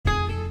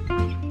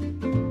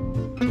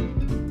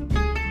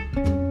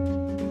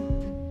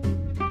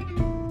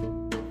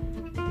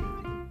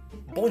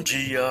Bom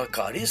dia,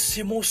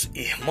 caríssimos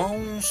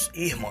irmãos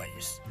e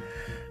irmãs.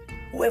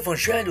 O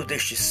Evangelho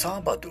deste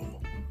sábado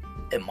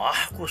é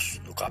Marcos,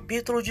 no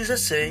capítulo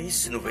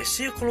 16, no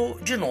versículo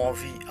de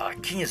 9 a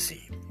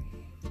 15.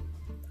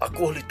 A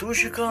cor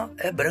litúrgica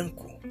é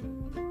branco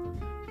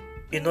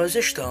e nós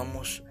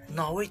estamos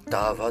na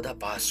oitava da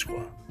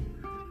Páscoa.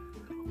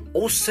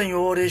 O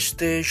Senhor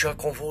esteja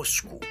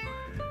convosco,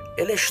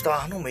 Ele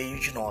está no meio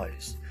de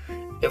nós.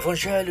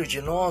 Evangelho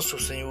de nosso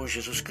Senhor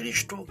Jesus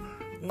Cristo,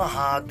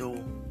 narrado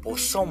por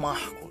São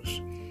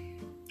Marcos.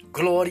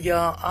 Glória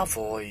a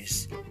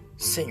vós,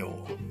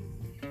 Senhor.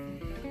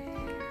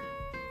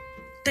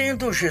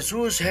 Tendo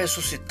Jesus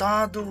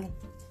ressuscitado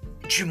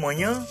de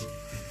manhã,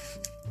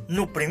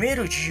 no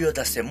primeiro dia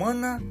da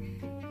semana,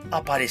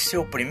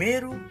 apareceu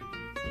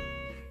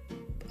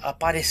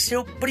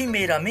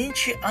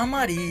primeiramente a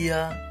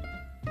Maria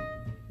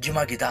de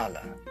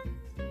Magdala,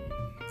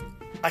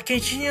 a quem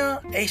tinha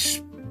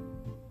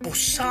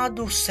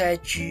expulsado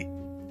 7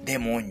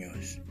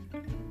 demônios.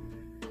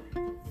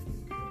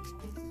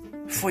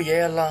 Foi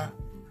ela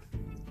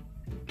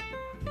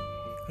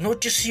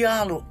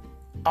noticiá-lo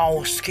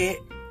aos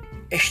que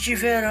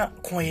estiveram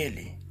com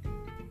ele,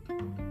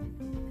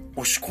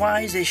 os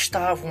quais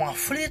estavam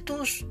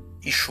aflitos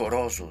e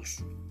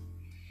chorosos.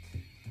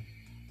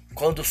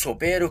 Quando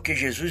souberam que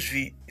Jesus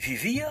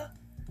vivia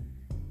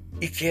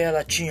e que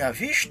ela tinha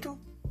visto,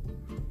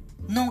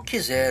 não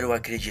quiseram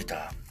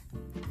acreditar.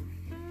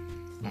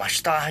 Mais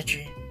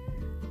tarde,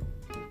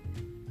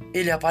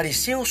 ele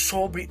apareceu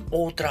sob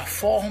outra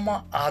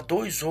forma a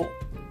dois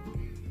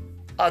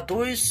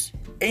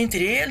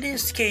entre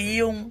eles que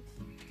iam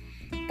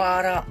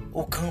para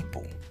o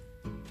campo.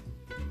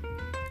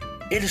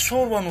 Eles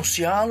foram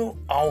anunciá-lo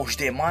aos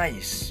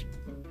demais,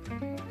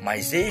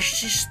 mas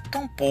estes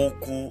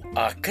tampouco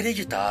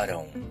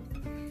acreditaram.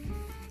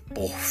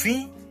 Por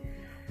fim,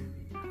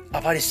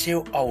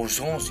 apareceu aos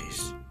 11,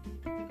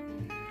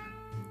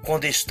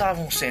 quando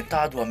estavam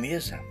sentados à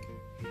mesa.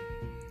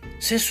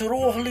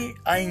 Censurou-lhe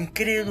a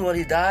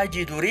incredulidade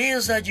e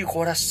dureza de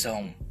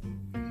coração,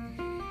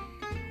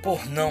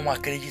 por não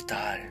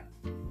acreditar.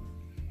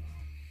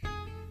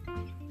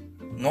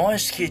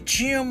 Nós que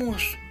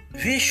tínhamos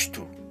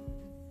visto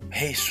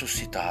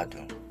ressuscitado.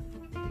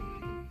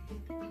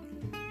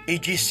 E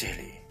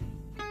disse-lhe: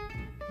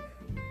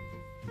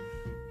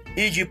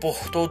 Ide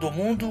por todo o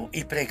mundo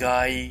e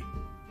pregai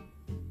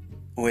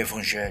o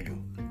Evangelho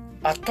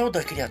a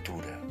toda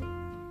criatura.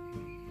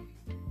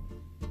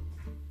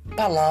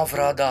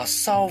 Palavra da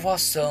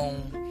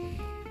salvação,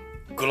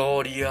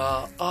 glória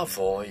a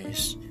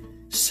vós,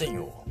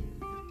 Senhor.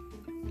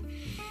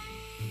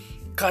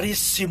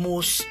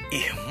 Caríssimos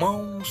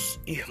irmãos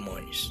e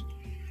irmãs,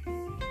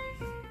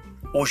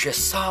 hoje é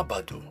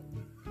sábado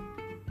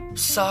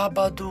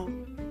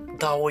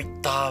da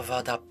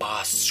oitava da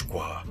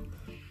Páscoa.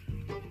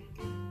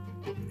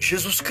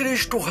 Jesus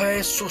Cristo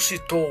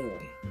ressuscitou.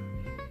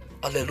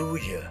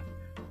 Aleluia,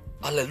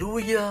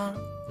 aleluia,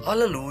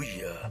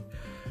 aleluia.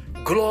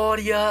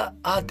 Glória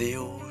a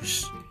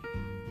Deus.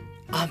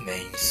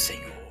 Amém,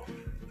 Senhor.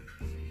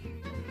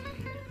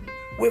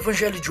 O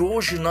Evangelho de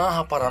hoje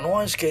narra para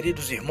nós,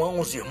 queridos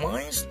irmãos e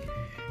irmãs,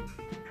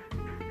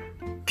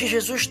 que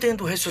Jesus,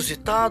 tendo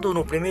ressuscitado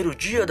no primeiro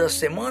dia da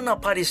semana,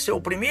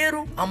 apareceu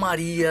primeiro a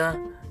Maria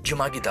de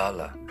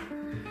Magdala,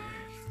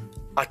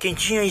 a quem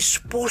tinha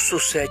expulso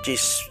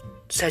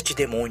sete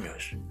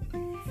demônios.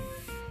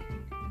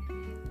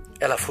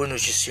 Ela foi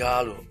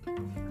noticiá-lo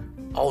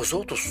aos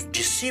outros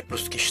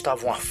discípulos que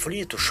estavam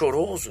aflitos,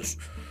 chorosos,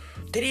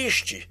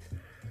 tristes,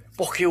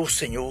 porque o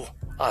Senhor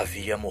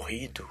havia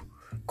morrido,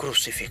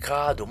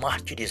 crucificado,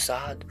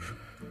 martirizado.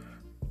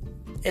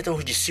 Então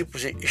os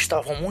discípulos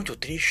estavam muito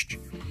tristes,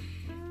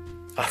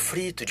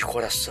 aflitos de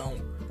coração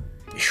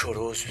e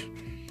chorosos.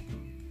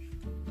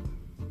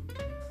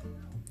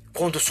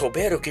 Quando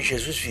souberam que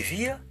Jesus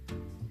vivia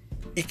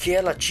e que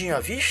ela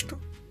tinha visto,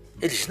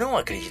 eles não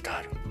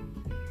acreditaram.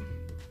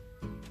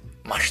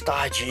 Mais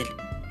tarde,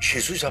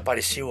 Jesus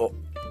apareceu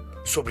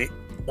sobre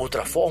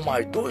outra forma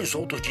a 2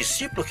 outros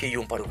discípulos que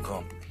iam para o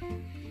campo.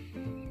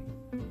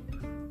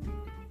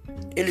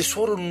 Eles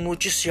foram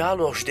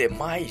noticiá-lo aos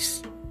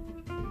demais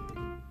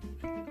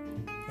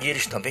e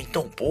eles também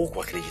tampouco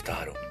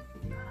acreditaram.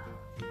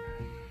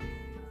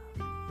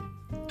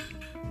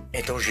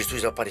 Então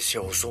Jesus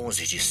apareceu aos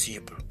 11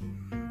 discípulos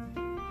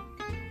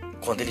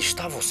quando eles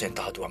estavam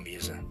sentados à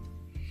mesa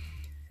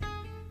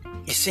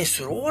e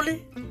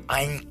censurou-lhe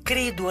a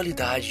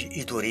incredulidade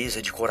e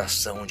dureza de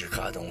coração de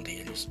cada um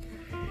deles.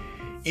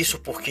 Isso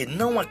porque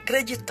não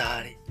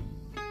acreditarem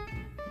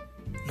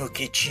no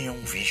que tinham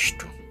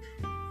visto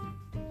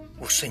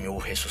o Senhor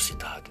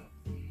ressuscitado.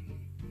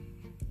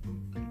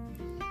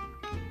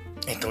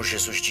 Então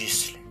Jesus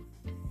disse-lhe: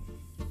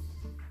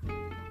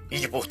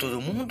 Ide por todo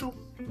o mundo,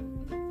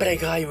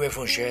 pregai o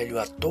Evangelho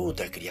a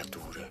toda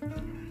criatura.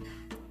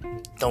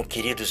 Então,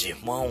 queridos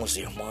irmãos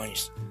e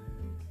irmãs,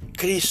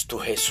 Cristo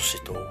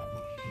ressuscitou.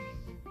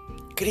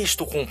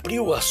 Cristo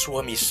cumpriu a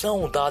sua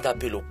missão dada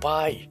pelo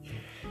Pai.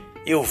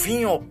 Eu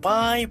vim ao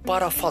Pai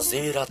para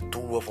fazer a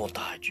tua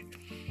vontade.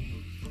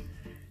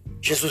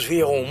 Jesus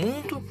veio ao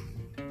mundo,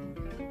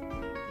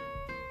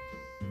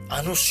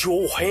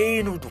 anunciou o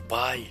reino do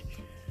Pai,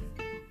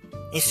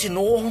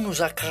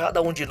 ensinou-nos a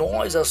cada um de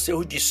nós, a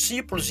seus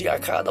discípulos e a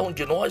cada um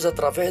de nós,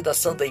 através da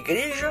Santa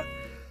Igreja,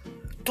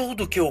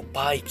 tudo que o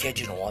Pai quer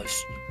de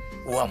nós,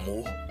 o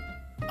amor.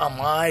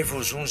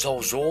 Amai-vos uns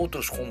aos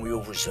outros como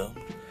eu vos amo.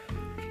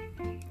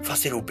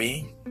 Fazer o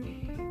bem,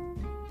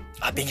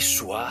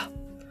 abençoar,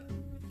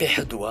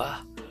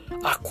 perdoar,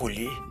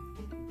 acolher,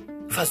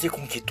 fazer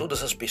com que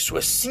todas as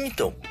pessoas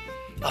sintam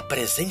a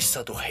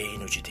presença do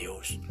reino de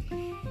Deus.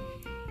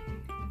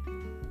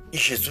 E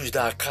Jesus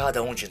dá a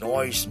cada um de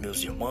nós,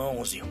 meus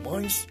irmãos e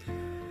irmãs,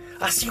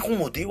 assim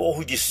como deu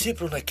aos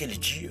discípulos naquele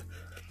dia: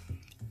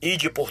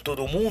 ide por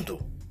todo o mundo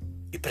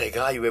e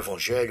pregai o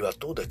Evangelho a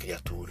toda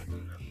criatura.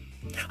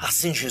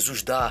 Assim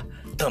Jesus dá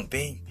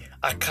também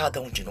a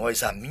cada um de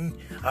nós, a mim,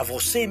 a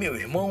você, meu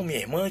irmão, minha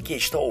irmã, que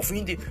está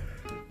ouvindo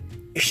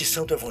este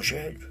Santo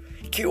Evangelho,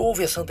 que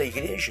ouve a Santa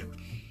Igreja,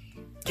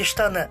 que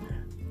está a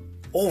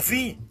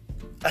ouvir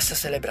essa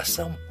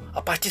celebração,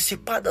 a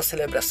participar da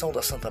celebração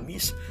da Santa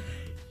Missa.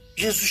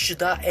 Jesus te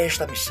dá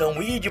esta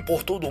missão: ide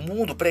por todo o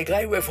mundo,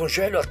 pregai o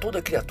Evangelho a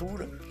toda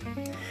criatura.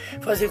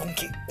 Fazer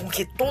com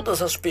que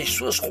todas as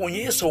pessoas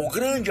conheçam o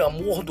grande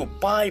amor do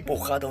Pai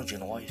por cada um de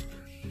nós,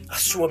 a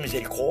sua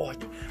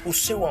misericórdia, o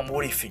seu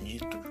amor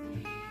infinito.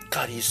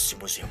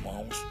 Caríssimos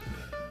irmãos,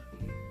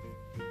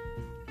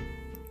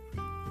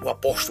 o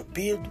apóstolo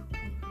Pedro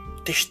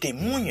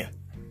testemunha,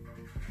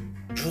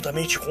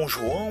 juntamente com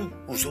João,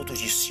 os outros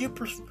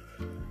discípulos,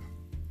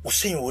 o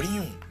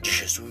senhorinho de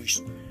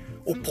Jesus,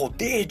 o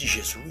poder de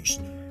Jesus,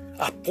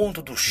 a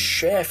ponto do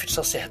chefe de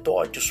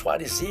sacerdotes, os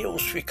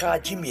fariseus, ficar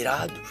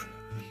admirados,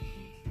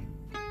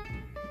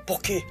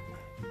 porque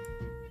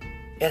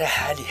era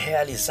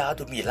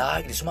realizado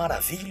milagres,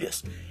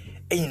 maravilhas,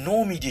 em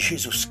nome de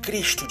Jesus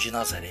Cristo de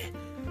Nazaré.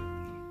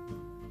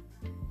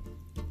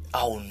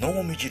 Ao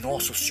nome de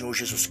nosso Senhor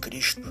Jesus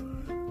Cristo,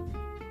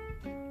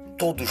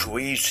 todos os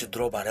joelhos se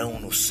dobrarão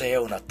no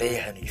céu, na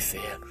terra, no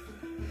inferno.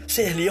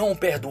 Ser-lhe-ão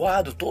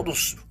perdoados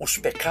todos os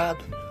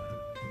pecados.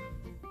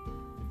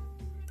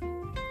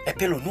 É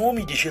pelo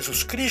nome de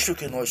Jesus Cristo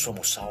que nós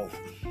somos salvos.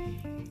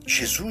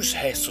 Jesus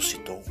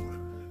ressuscitou.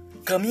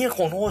 Caminha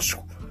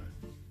conosco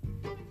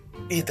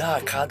e dá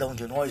a cada um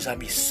de nós a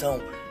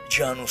missão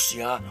de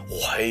anunciar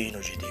o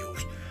reino de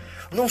Deus.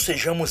 Não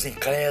sejamos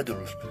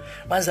incrédulos,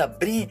 mas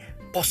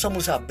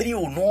possamos abrir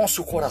o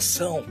nosso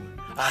coração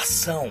à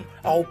ação,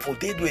 ao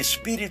poder do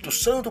Espírito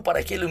Santo,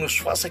 para que Ele nos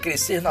faça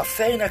crescer na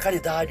fé e na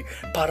caridade,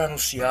 para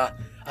anunciar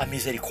a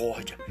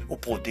misericórdia, o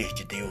poder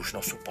de Deus,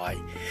 nosso Pai,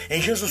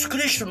 em Jesus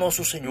Cristo,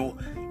 nosso Senhor,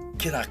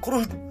 que na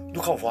cruz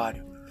do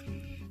Calvário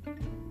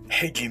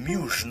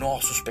redimiu os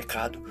nossos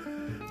pecados,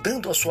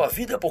 dando a sua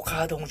vida por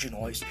cada um de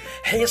nós,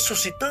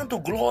 ressuscitando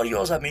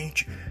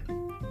gloriosamente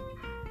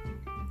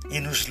e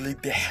nos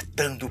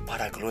libertando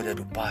para a glória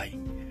do Pai.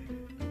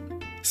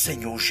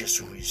 Senhor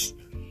Jesus,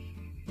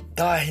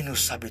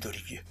 dai-nos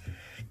sabedoria,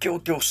 que o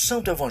teu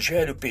santo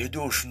Evangelho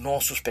perdoe os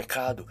nossos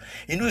pecados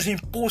e nos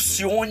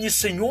impulsione,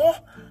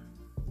 Senhor,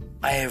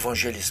 a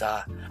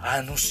evangelizar, a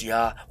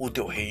anunciar o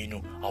teu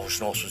reino aos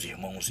nossos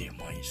irmãos e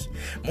irmãs.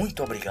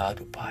 Muito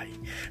obrigado, Pai.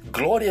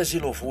 Glórias e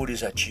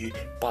louvores a ti,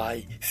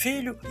 Pai,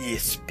 Filho e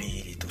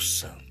Espírito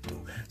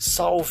Santo.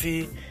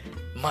 Salve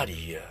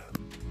Maria.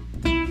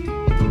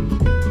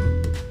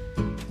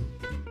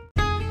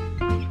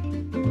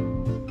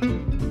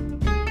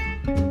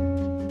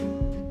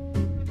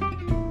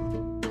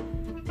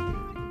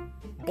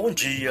 Bom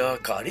dia,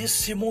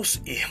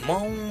 caríssimos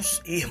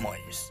irmãos e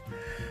irmãs.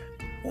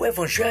 O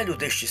Evangelho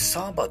deste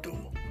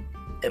sábado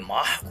é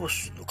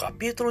Marcos, no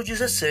capítulo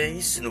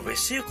 16, no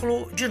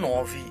versículo de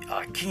 9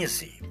 a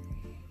 15.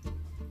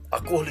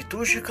 A cor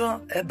litúrgica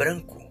é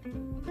branco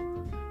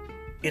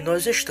e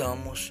nós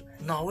estamos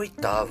na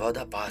oitava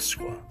da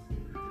Páscoa.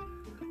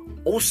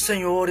 O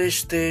Senhor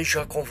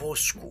esteja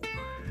convosco,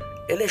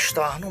 Ele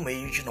está no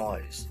meio de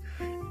nós.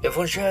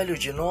 Evangelho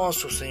de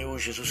nosso Senhor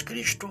Jesus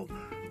Cristo,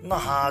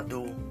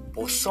 narrado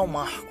por São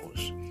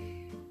Marcos.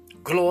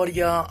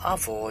 Glória a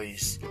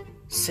vós,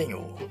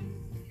 Senhor.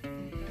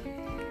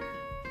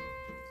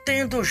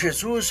 Tendo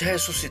Jesus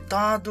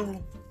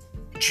ressuscitado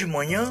de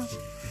manhã,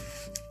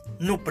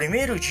 no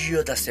primeiro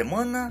dia da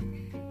semana,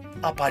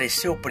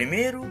 apareceu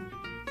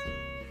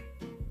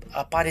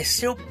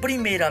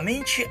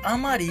primeiramente a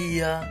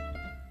Maria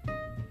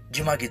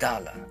de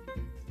Magdala,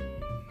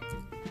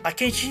 a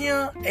quem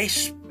tinha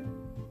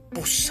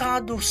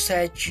expulsado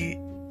 7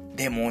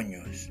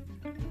 demônios.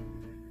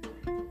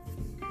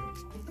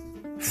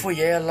 Foi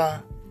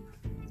ela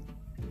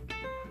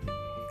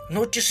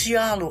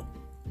noticiá-lo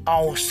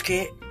aos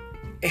que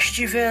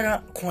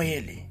estiveram com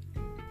ele,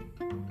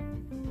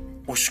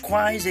 os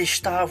quais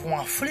estavam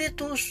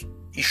aflitos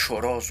e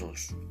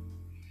chorosos.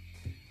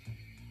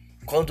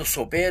 Quando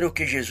souberam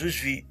que Jesus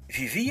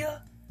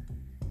vivia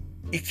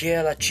e que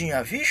ela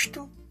tinha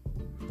visto,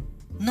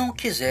 não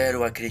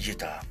quiseram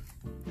acreditar.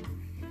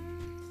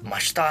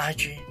 Mais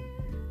tarde,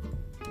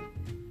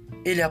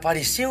 ele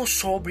apareceu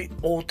sob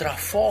outra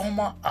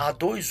forma a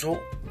 2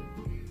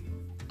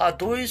 a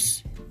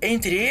dois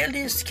entre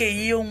eles que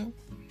iam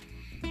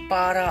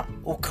para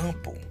o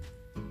campo.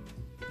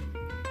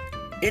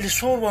 Eles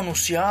foram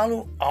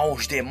anunciá-lo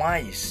aos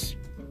demais,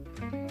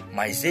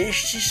 mas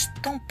estes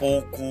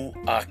tampouco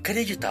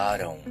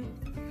acreditaram.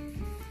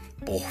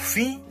 Por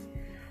fim,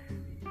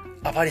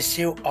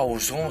 apareceu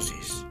aos 11,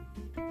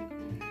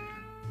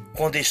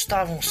 quando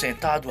estavam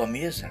sentados à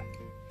mesa.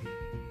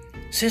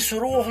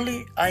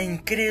 Censurou-lhe a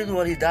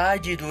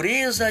incredulidade e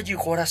dureza de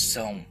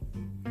coração,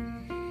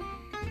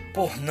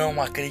 por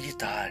não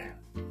acreditar.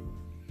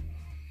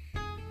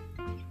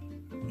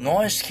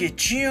 Nós que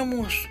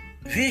tínhamos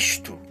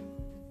visto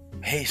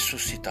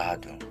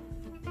ressuscitado.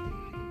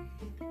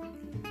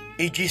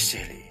 E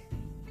disse-lhe: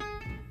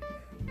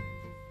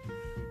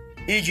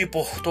 Ide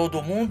por todo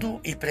o mundo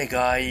e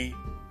pregai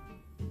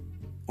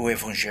o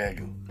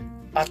Evangelho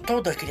a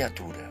toda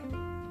criatura.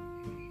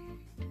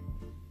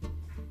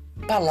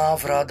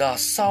 Palavra da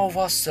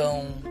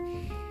salvação.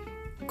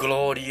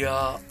 Glória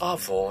a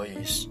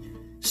vós,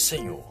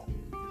 Senhor.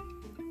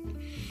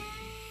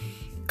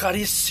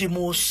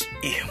 Caríssimos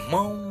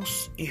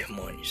irmãos e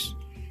irmãs,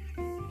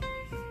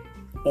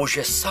 hoje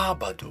é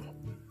sábado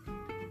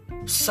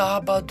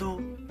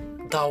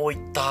da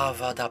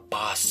 8ª da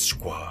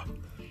Páscoa.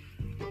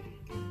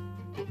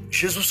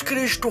 Jesus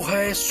Cristo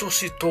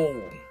ressuscitou.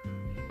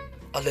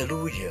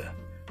 Aleluia,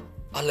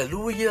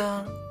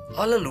 aleluia,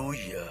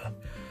 aleluia.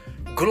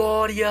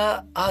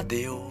 Glória a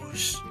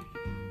Deus.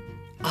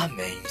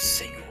 Amém,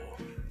 Senhor.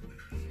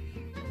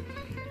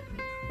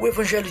 O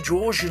Evangelho de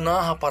hoje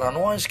narra para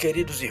nós,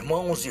 queridos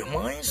irmãos e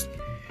irmãs,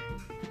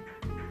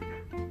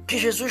 que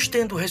Jesus,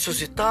 tendo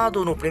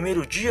ressuscitado no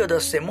primeiro dia da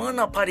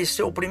semana,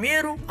 apareceu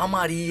primeiro a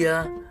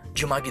Maria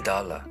de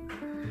Magdala,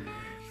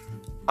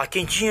 a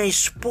quem tinha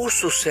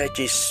expulso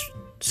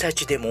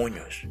sete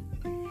demônios.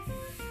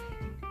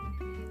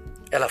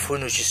 Ela foi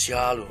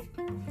noticiá-lo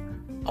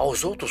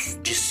aos outros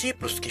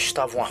discípulos que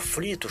estavam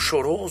aflitos,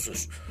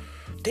 chorosos,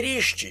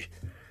 tristes,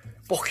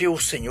 porque o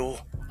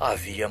Senhor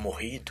havia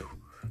morrido,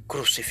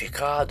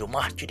 crucificado,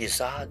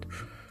 martirizado.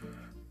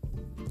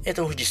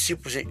 Então os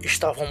discípulos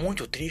estavam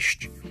muito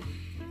tristes,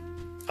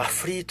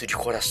 aflitos de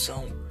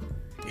coração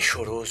e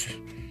chorosos.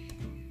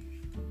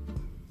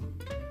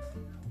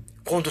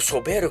 Quando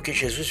souberam que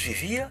Jesus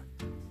vivia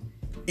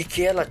e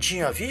que ela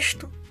tinha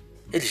visto,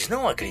 eles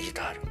não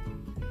acreditaram.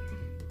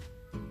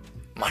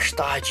 Mais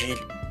tarde,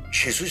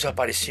 Jesus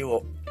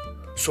apareceu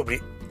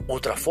sobre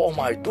outra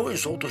forma a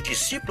 2 outros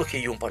discípulos que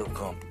iam para o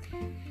campo.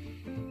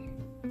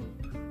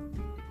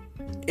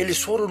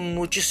 Eles foram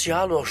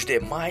noticiá-lo aos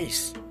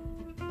demais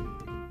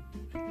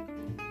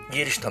e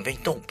eles também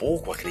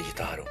tampouco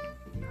acreditaram.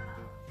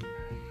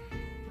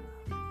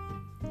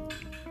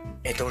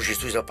 Então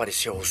Jesus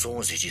apareceu aos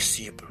 11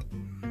 discípulos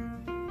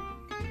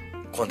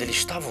quando eles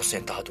estavam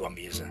sentados à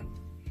mesa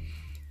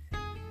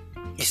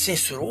e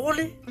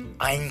censurou-lhe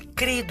a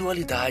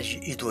incredulidade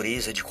e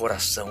dureza de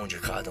coração de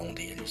cada um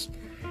deles.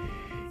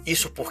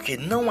 Isso porque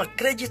não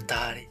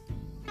acreditaram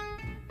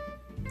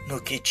no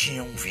que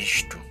tinham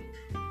visto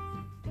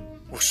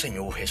o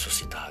Senhor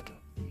ressuscitado.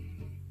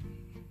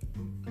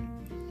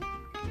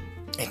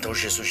 Então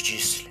Jesus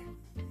disse-lhe: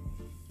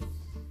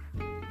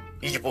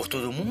 Ide por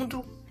todo o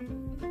mundo,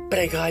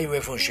 pregai o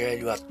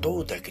Evangelho a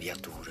toda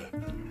criatura.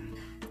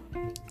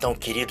 Então,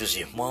 queridos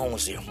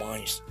irmãos e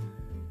irmãs,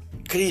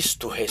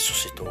 Cristo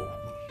ressuscitou.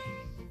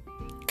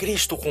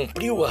 Cristo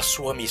cumpriu a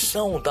sua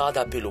missão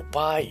dada pelo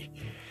Pai.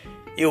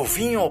 Eu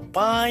vim ao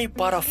Pai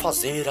para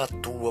fazer a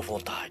tua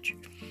vontade.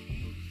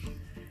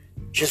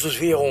 Jesus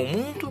veio ao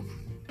mundo,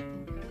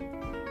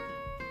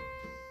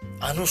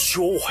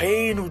 anunciou o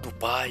reino do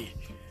Pai,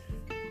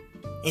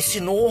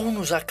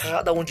 ensinou-nos a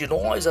cada um de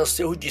nós, a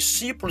seus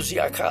discípulos e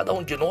a cada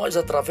um de nós,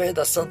 através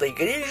da Santa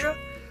Igreja,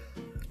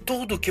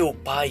 tudo que o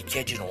Pai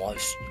quer de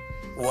nós,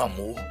 o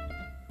amor.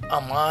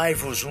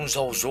 Amai-vos uns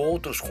aos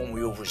outros como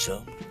eu vos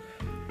amo.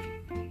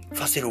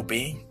 Fazer o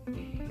bem,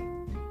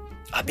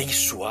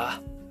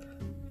 abençoar,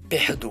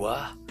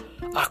 perdoar,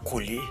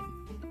 acolher,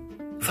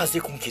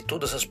 fazer com que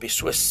todas as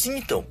pessoas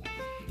sintam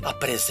a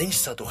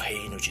presença do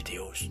reino de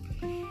Deus.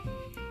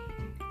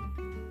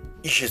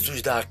 E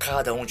Jesus dá a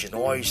cada um de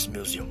nós,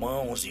 meus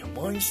irmãos e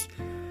irmãs,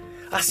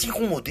 assim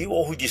como deu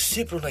aos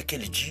discípulos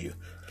naquele dia: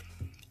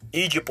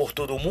 Ide por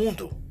todo o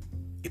mundo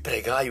e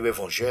pregai o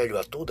Evangelho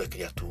a toda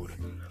criatura.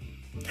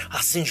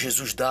 Assim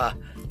Jesus dá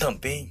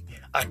também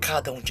a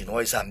cada um de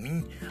nós, a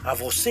mim, a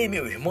você,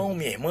 meu irmão,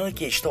 minha irmã,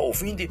 que está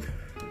ouvindo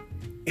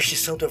este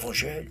Santo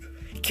Evangelho,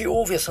 que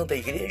ouve a Santa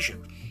Igreja,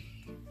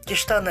 que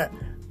está a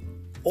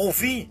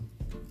ouvir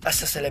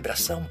essa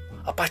celebração,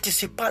 a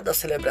participar da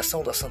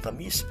celebração da Santa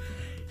Missa.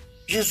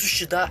 Jesus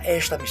te dá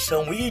esta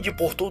missão: ide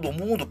por todo o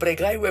mundo,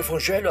 pregai o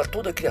Evangelho a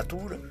toda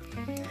criatura.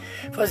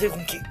 Fazer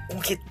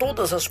com que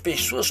todas as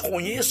pessoas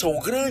conheçam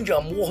o grande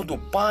amor do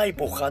Pai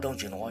por cada um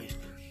de nós,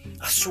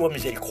 a sua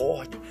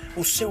misericórdia,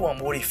 o seu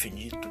amor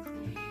infinito.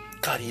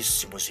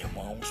 Caríssimos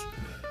irmãos,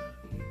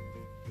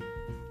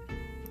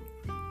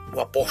 o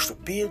apóstolo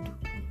Pedro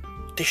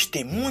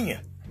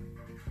testemunha,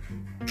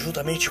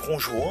 juntamente com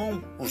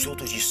João, os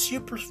outros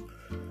discípulos,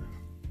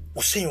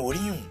 o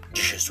senhorinho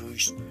de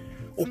Jesus,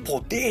 o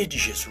poder de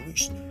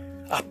Jesus,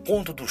 a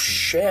ponto do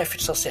chefe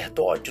de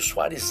sacerdote, os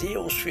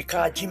fariseus,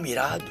 ficar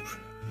admirado,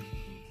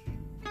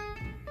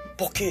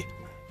 porque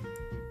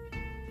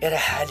era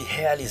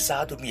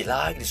realizado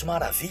milagres,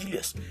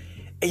 maravilhas,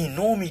 em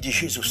nome de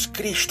Jesus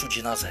Cristo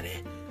de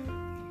Nazaré.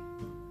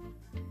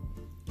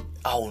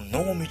 Ao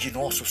nome de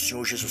nosso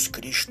Senhor Jesus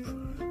Cristo,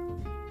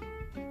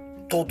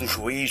 todos os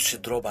joelhos se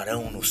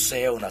dobrarão no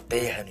céu, na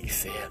terra, no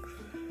inferno.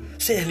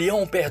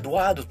 Ser-lhe-ão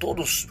perdoado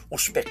todos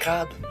os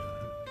pecados.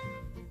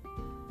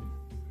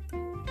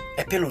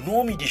 É pelo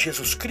nome de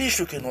Jesus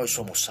Cristo que nós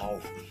somos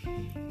salvos.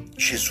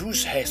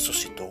 Jesus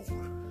ressuscitou.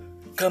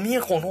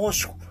 Caminha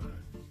conosco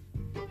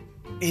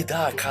e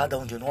dá a cada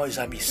um de nós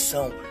a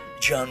missão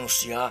de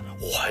anunciar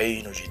o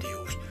reino de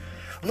Deus.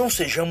 Não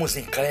sejamos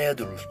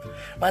incrédulos,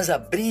 mas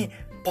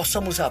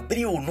possamos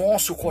abrir o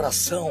nosso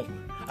coração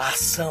à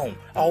ação,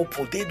 ao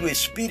poder do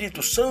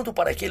Espírito Santo,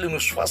 para que Ele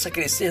nos faça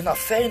crescer na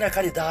fé e na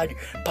caridade,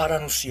 para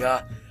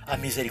anunciar a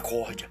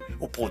misericórdia,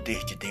 o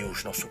poder de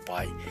Deus, nosso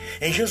Pai.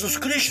 Em Jesus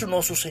Cristo,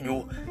 nosso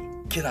Senhor,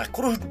 que na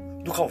cruz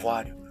do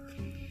Calvário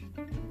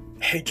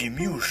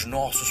redimiu os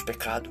nossos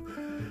pecados,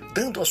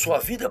 dando a sua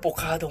vida por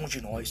cada um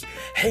de nós,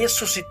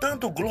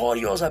 ressuscitando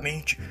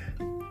gloriosamente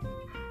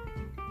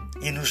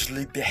e nos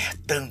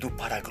libertando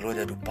para a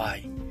glória do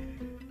Pai.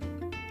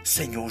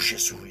 Senhor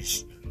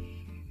Jesus,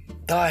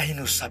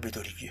 dai-nos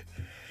sabedoria,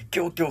 que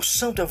o teu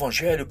santo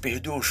Evangelho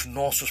perdoe os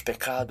nossos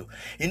pecados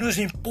e nos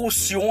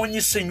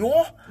impulsione,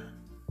 Senhor,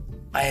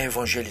 a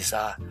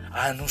evangelizar,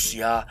 a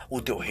anunciar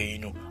o teu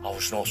reino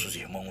aos nossos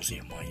irmãos e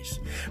irmãs.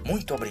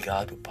 Muito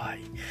obrigado,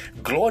 Pai.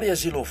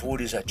 Glórias e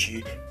louvores a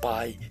ti,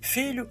 Pai,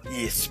 Filho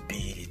e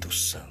Espírito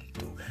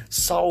Santo.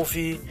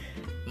 Salve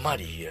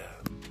Maria.